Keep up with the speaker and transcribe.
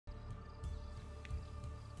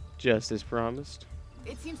Just as promised.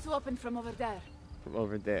 It seems to open from over there. From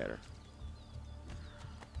over there.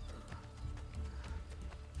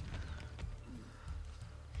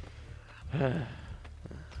 I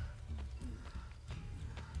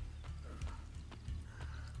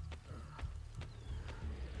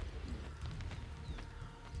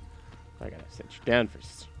gotta set you down for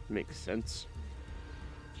makes sense.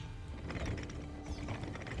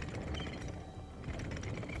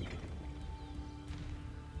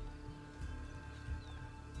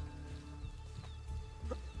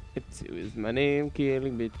 Itsu is my name,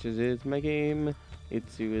 killing bitches is my game.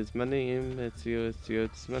 Itsu is my name, it's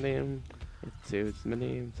my name. Itsu is my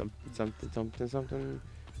name, something.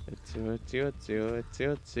 Itsu.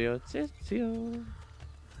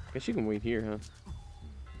 Guess you can wait here, huh?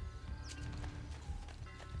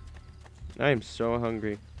 I am so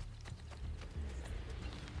hungry.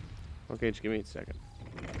 Okay, just give me a second.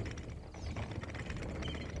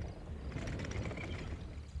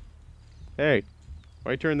 Hey,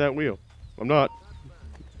 why turn that wheel? I'm not.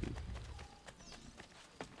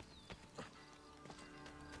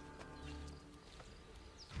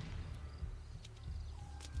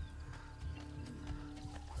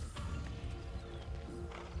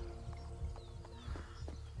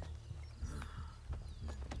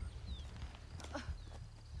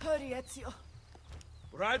 Hurry, Ezio.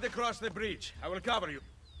 Ride across the breach. I will cover you.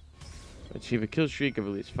 Achieve a kill streak of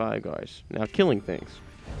at least 5 guys. Now, killing things.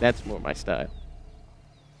 That's more my style.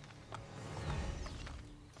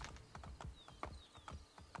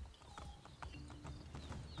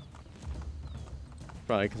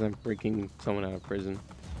 Probably because I'm breaking someone out of prison.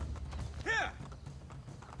 Here!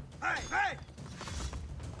 Hey, hey!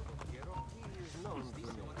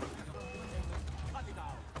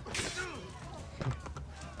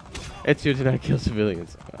 Ezio did not kill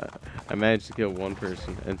civilians. I managed to kill one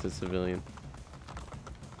person, and it's a civilian.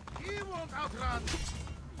 He won't outrun.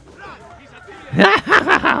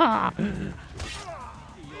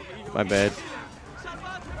 My bad.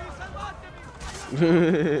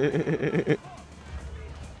 The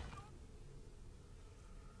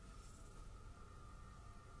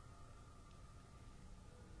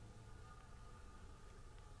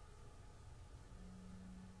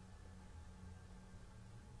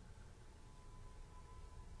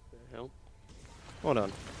hell? Hold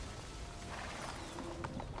on.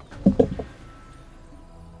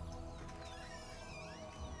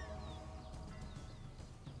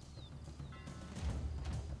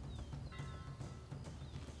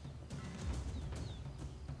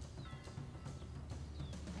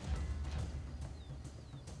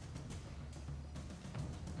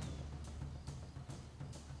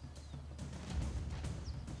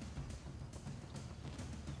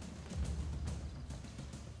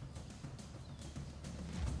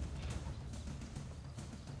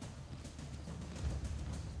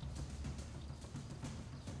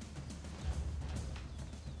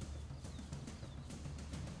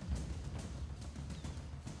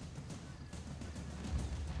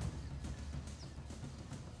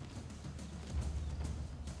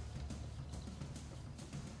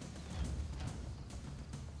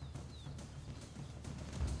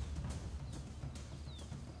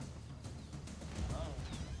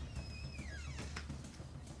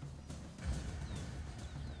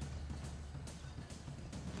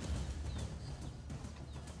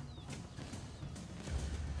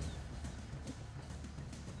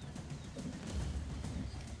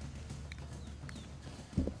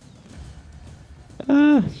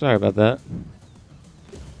 Sorry about that.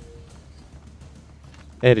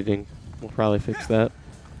 Editing. We'll probably fix that.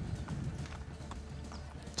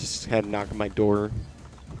 Just had to knock on my door.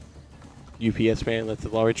 UPS man left a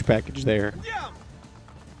large package there.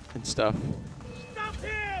 And stuff. Stop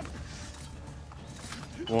him!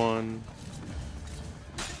 One.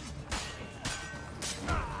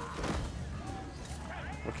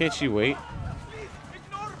 Why can't she wait?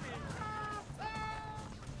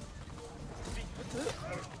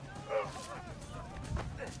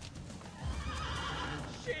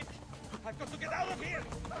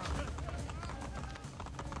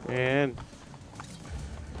 And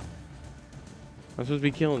I'm supposed to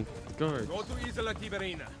be killing guards. Go to Isola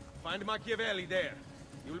Tiberina. Find Machiavelli there.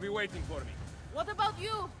 He will be waiting for me. What about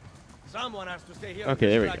you? Someone has to stay here Okay,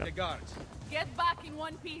 to there we distract go. the guards. Get back in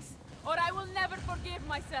one piece, or I will never forgive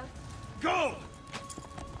myself. Go!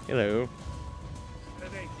 Hello.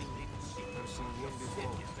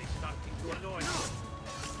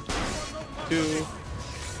 2,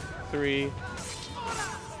 3.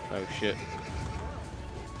 Oh shit.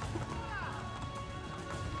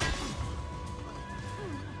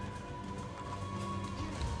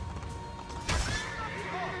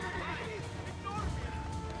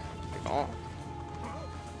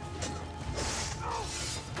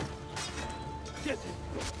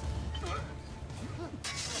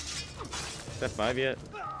 that 5 yet?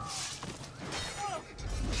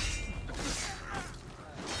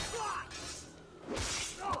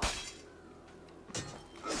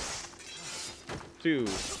 Two,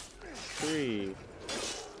 3,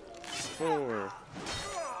 4,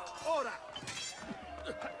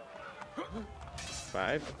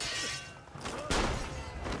 5.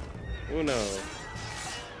 Uno,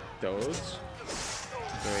 dos,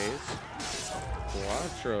 tres,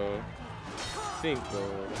 cuatro,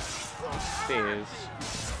 cinco, seis.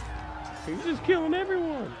 He's just killing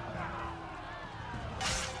everyone.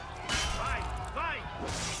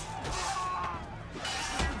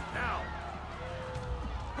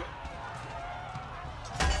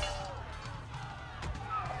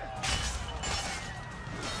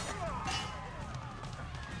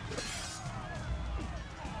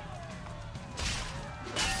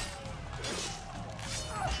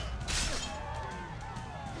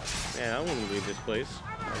 Man, I want to leave this place.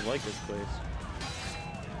 I like this place.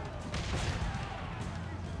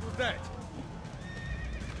 Who's that?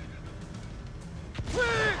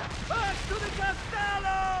 Back to the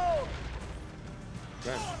Castello!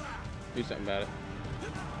 Right. Do something about it.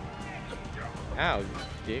 Ow, you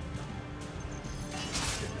dick.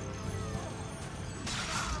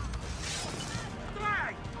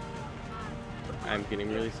 I'm getting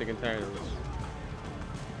really sick and tired of this.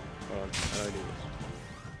 Hold on, how do I do this?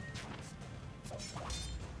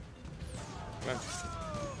 Come on.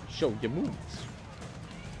 Show your moves.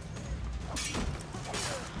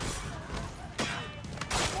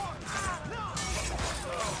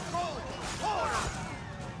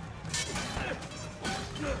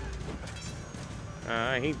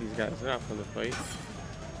 I hate these guys. They're not fun to fight.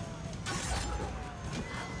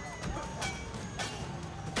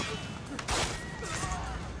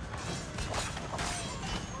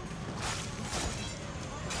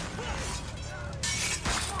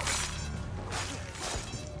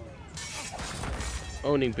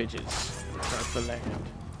 Owning bitches. That's the land.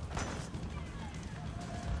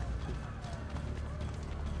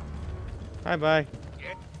 Bye bye.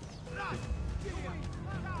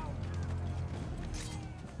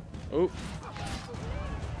 Oh.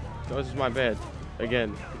 This is my bed.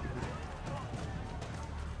 Again.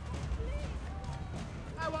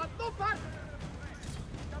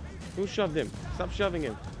 Who shoved him? Stop shoving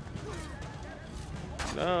him.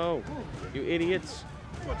 No. You idiots.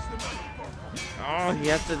 Oh, he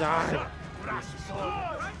has to die.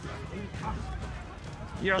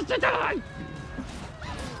 He has to die.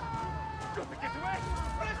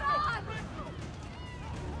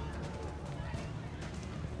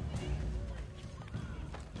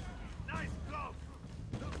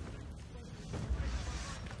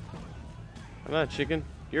 I'm not a chicken.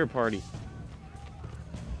 You're a party.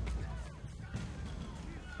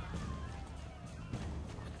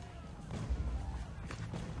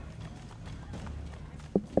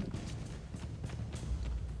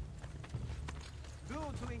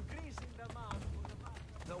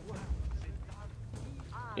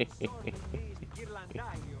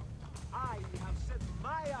 I have set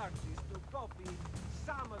my artist to copy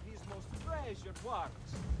some of his most treasured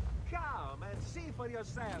works. Come and see for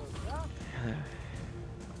yourself, huh?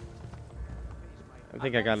 I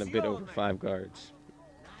think I got a bit over 5 guards.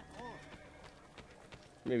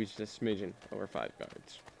 Maybe just a smidgen over 5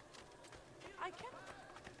 guards. I can't.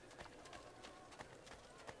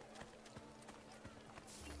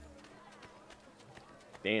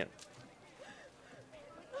 Damn.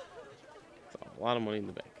 That's a lot of money in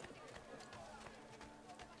the bank.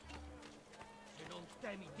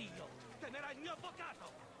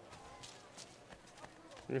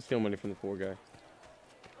 I'm gonna steal money from the poor guy.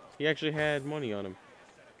 He actually had money on him.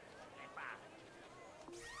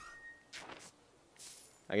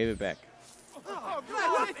 I gave it back.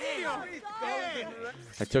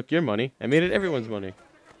 I took your money. I made it everyone's money.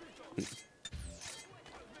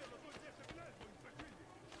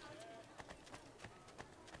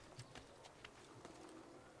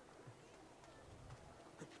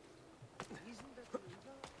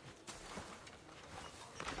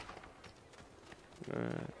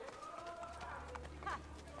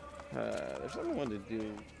 There's something I wanted to do.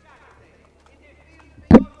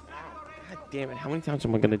 God damn it, how many times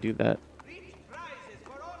am I gonna do that?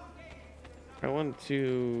 I want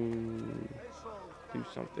to do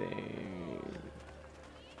something.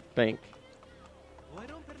 Bank. Are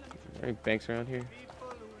there any banks around here?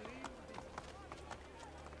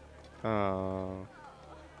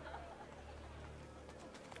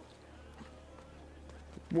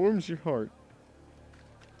 Warms your heart.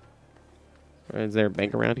 Is there a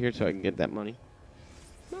bank around here so I can get that money?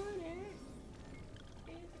 I don't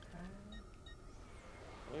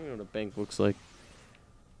even know what a bank looks looks like.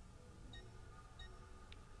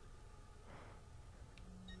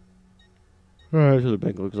 That's what the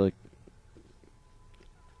bank looks like.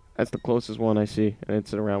 That's the closest one I see, and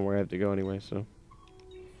it's around where I have to go anyway, so.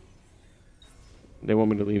 They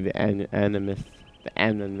want me to leave the animus. The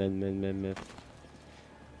animus.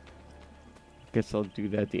 Guess I'll do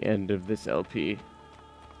that at the end of this LP.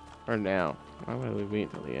 Or now. Why would I wait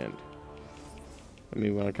until the end? I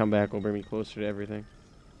mean, when I come back, it'll bring me closer to everything.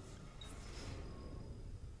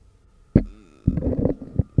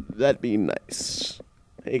 That'd be nice.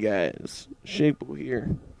 Hey guys, Shakepool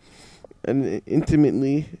here. And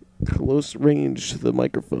intimately close range to the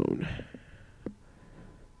microphone.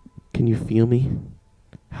 Can you feel me?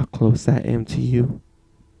 How close I am to you?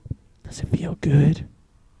 Does it feel good?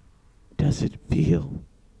 Does it feel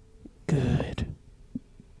good?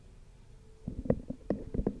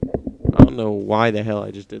 I don't know why the hell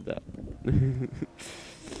I just did that.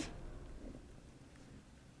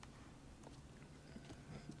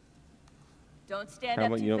 Don't stand How up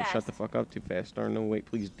about too you don't fast. shut the fuck up too fast? Or no, wait,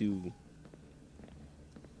 please do.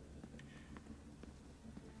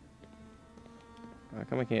 How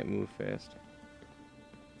come I can't move fast?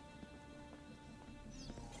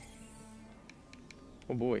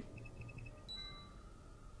 Oh boy.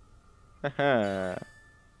 Haha.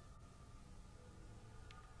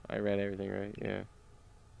 I read everything right, yeah.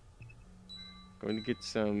 Going to get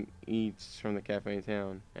some eats from the cafe in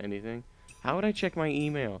town. Anything? How would I check my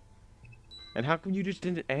email? And how come you just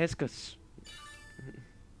didn't ask us?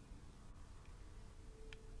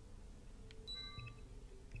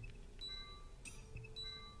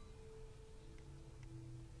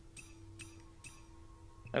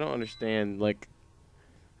 I don't understand, like,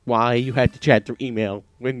 why you had to chat through email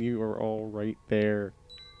when you were all right there.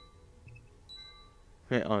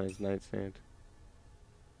 On his nightstand.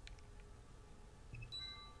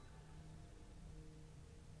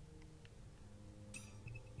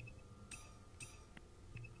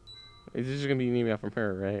 This is gonna be an email from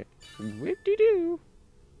her, right? Whip-de-doo.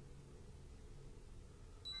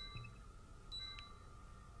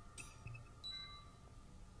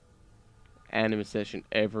 Anime session,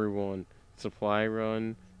 everyone. Supply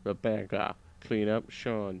run, Rebecca. Clean up,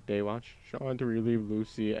 Sean. Day watch, Sean to relieve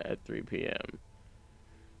Lucy at 3 p.m.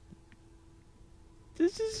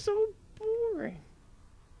 This is so boring.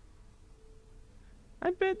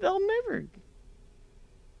 I bet they'll never.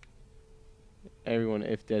 Everyone,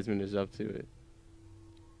 if Desmond is up to it.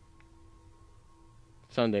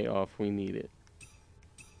 Sunday off, we need it.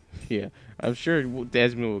 Yeah, I'm sure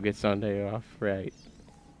Desmond will get Sunday off, right?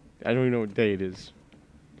 I don't even know what day it is.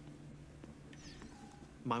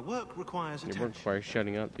 My work requires Your attention. work requires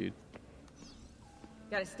shutting up, dude.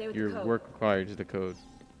 Gotta stay with Your the code. work requires the code.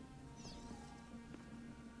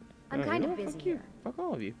 I'm Oh, kind you know of what? busy Fuck you. here. Fuck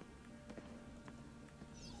all of you.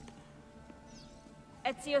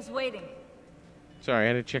 Ezio's waiting. Sorry, I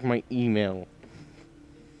had to check my email.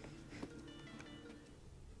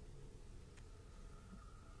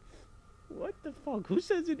 What the fuck? Who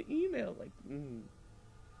sends an email? Like,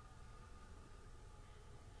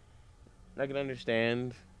 I can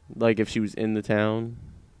understand, like, if she was in the town,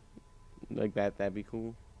 like, that'd be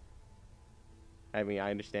cool. I mean, I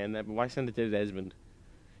understand that, but why send it to Desmond?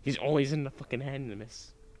 He's always in the fucking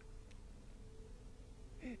animus.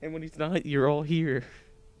 And when he's not, you're all here.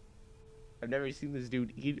 I've never seen this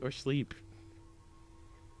dude eat or sleep.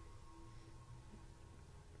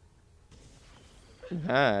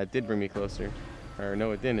 Aha, it did bring me closer. Or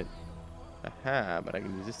no, it didn't. Aha, but I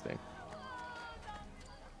can use this thing.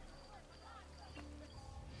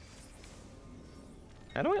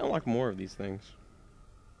 How do I unlock more of these things?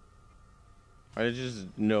 I just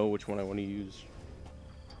know which one I want to use.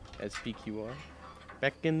 SPQR.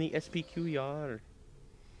 Back in the SPQR.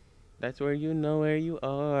 That's where you know where you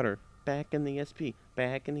are. Back in the SP.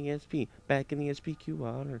 Back in the SP. Back in the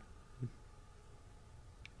SPQR.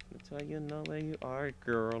 That's how you know where you are,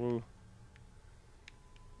 girl.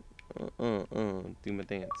 Do my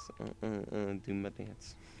dance. Do my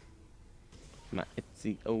dance. My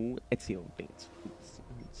Ezio dance.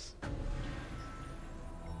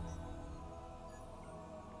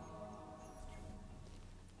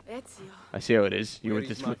 Ezio. I see how it is. You Where were is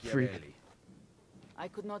this foot freak. Machiavelli? I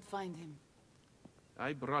could not find him.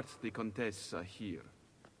 I brought the Contessa here.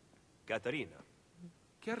 Caterina,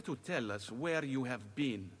 Care to tell us where you have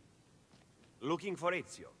been? looking for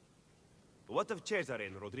Ezio. What of Cesare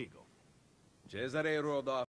and Rodrigo? Cesare rode off